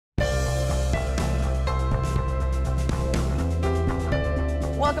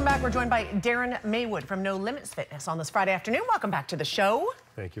Welcome back. We're joined by Darren Maywood from No Limits Fitness on this Friday afternoon. Welcome back to the show.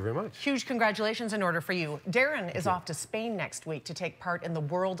 Thank you very much. Huge congratulations in order for you. Darren is off to Spain next week to take part in the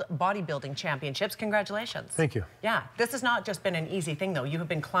World Bodybuilding Championships. Congratulations. Thank you. Yeah, this has not just been an easy thing, though. You have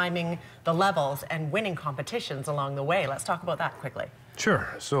been climbing the levels and winning competitions along the way. Let's talk about that quickly.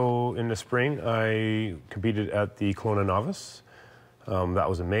 Sure. So in the spring, I competed at the Kelowna Novice. That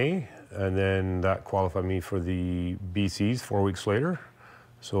was in May, and then that qualified me for the BCs 4 weeks later.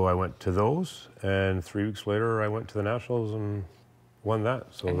 So I went to those, and 3 weeks later, I went to the Nationals and won that.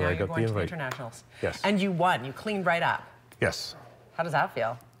 So and now I you're got going the to the invite. internationals. Yes. And you won. You cleaned right up. Yes. How does that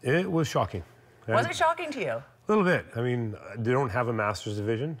feel? It was shocking. Was it shocking to you? A little bit. I mean, they don't have a master's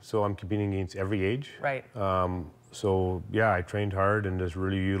division, so I'm competing against every age. Right. So yeah, I trained hard and just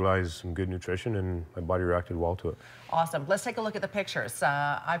really utilized some good nutrition, and my body reacted well to it. Awesome. Let's take a look at the pictures.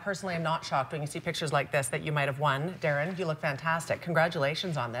 I personally am not shocked when you see pictures like this that you might have won. Darren, you look fantastic.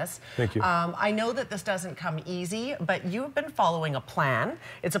 Congratulations on this. Thank you. I know that this doesn't come easy, but you've been following a plan.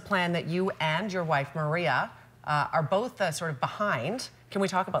 It's a plan that you and your wife, Maria, are both sort of behind. Can we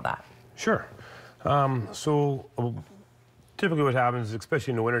talk about that? Sure. Typically what happens,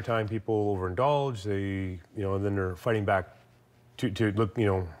 especially in the wintertime, people overindulge. They, and then they're fighting back to look,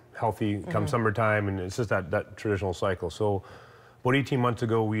 healthy come summertime, and it's just that traditional cycle. So about 18 months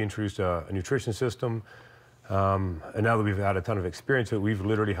ago, we introduced a nutrition system. And now that we've had a ton of experience with it, we've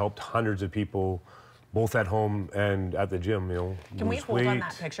literally helped hundreds of people, both at home and at the gym, Can we hold on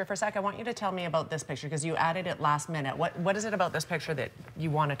that picture for a sec? I want you to tell me about this picture, because you added it last minute. What is it about this picture that you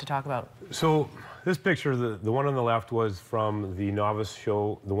wanted to talk about? So this picture, the one on the left was from the novice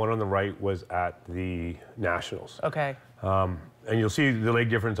show. The one on the right was at the Nationals. Okay. And you'll see the leg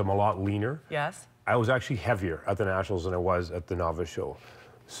difference. I'm a lot leaner. Yes. I was actually heavier at the Nationals than I was at the novice show.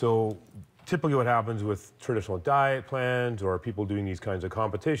 So typically what happens with traditional diet plans or people doing these kinds of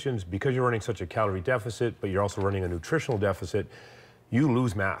competitions, because you're running such a calorie deficit, but you're also running a nutritional deficit, you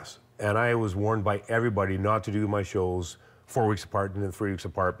lose mass. And I was warned by everybody not to do my shows 4 weeks apart and then 3 weeks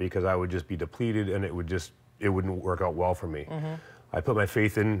apart, because I would just be depleted and it wouldn't work out well for me. I put my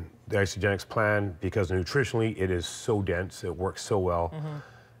faith in the Isogenics plan because nutritionally it is so dense, it works so well.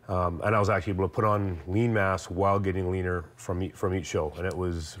 And I was actually able to put on lean mass while getting leaner from each show. And it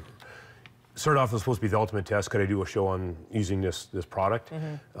was, started off as supposed to be the ultimate test. Could I do a show on using this product?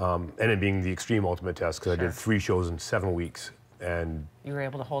 And it being the extreme ultimate test, because I did 3 shows in 7 weeks. And you were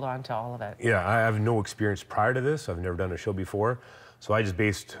able to hold on to all of it. Yeah, I have no experience prior to this. I've never done a show before. So I just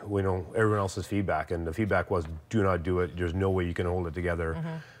based, everyone else's feedback, and the feedback was, do not do it. There's no way you can hold it together.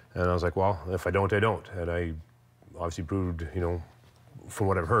 And I was like, well, if I don't, I don't. And I obviously proved, from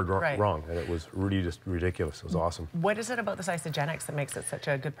what I've heard, wrong. And it was really just ridiculous. It was awesome. What is it about this Isogenics that makes it such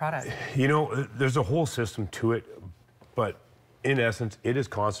a good product? There's a whole system to it, but in essence, it is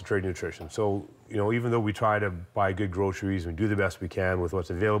concentrated nutrition. So, even though we try to buy good groceries and do the best we can with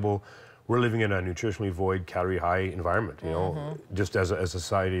what's available, we're living in a nutritionally void, calorie-high environment, just as a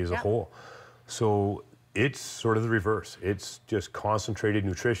society as a whole. So it's sort of the reverse. It's just concentrated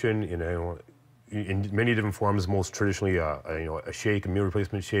nutrition in many different forms, most traditionally a shake, a meal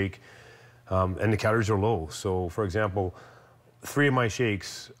replacement shake, and the calories are low. So, for example, 3 of my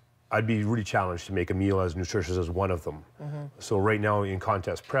shakes, I'd be really challenged to make a meal as nutritious as one of them. So right now in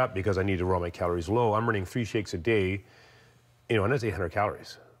contest prep, because I need to run my calories low, I'm running 3 shakes a day, and that's 800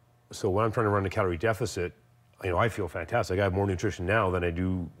 calories. So when I'm trying to run a calorie deficit, I feel fantastic. I have more nutrition now than I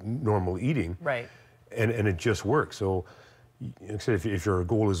do normal eating. Right. And it just works. So if your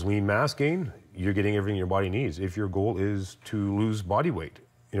goal is lean mass gain, you're getting everything your body needs. If your goal is to lose body weight,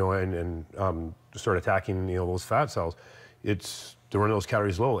 and start attacking, those fat cells, it's to run those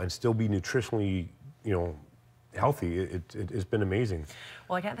calories low and still be nutritionally, healthy. It's been amazing.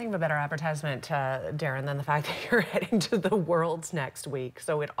 Well, I can't think of a better advertisement, Darren, than the fact that you're heading to the Worlds next week.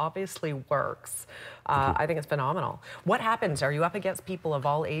 So it obviously works. I think it's phenomenal. What happens? Are you up against people of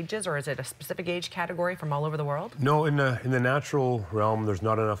all ages, or is it a specific age category from all over the world? No, in the natural realm, there's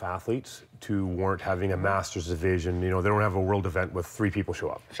not enough athletes to warrant having a master's division. They don't have a world event with 3 people show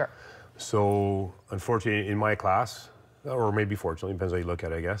up. Sure. So unfortunately, in my class, or maybe fortunately, depends how you look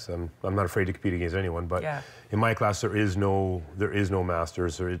at it, I guess. I'm not afraid to compete against anyone, but in my class there is no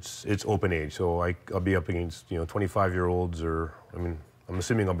masters, or it's open age. So I'll be up against 25-year-olds, or I'm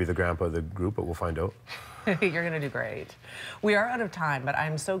assuming I'll be the grandpa of the group, but we'll find out. You're going to do great. We are out of time, but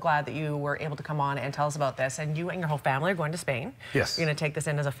I'm so glad that you were able to come on and tell us about this. And you and your whole family are going to Spain. Yes. You're going to take this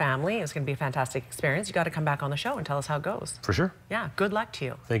in as a family. It's going to be a fantastic experience. You got to come back on the show and tell us how it goes. For sure. Yeah, good luck to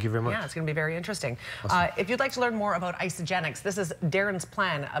you. Thank you very much. Yeah, it's going to be very interesting. Awesome. If you'd like to learn more about Isogenics, this is Darren's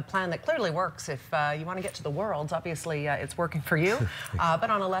plan, a plan that clearly works. If you want to get to the world, obviously it's working for you. But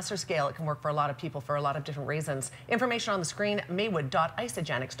on a lesser scale, it can work for a lot of people for a lot of different reasons. Information on the screen,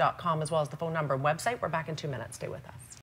 maywood.isogenics.com, as well as the phone number and website. We're back in 2 minutes. Stay with us.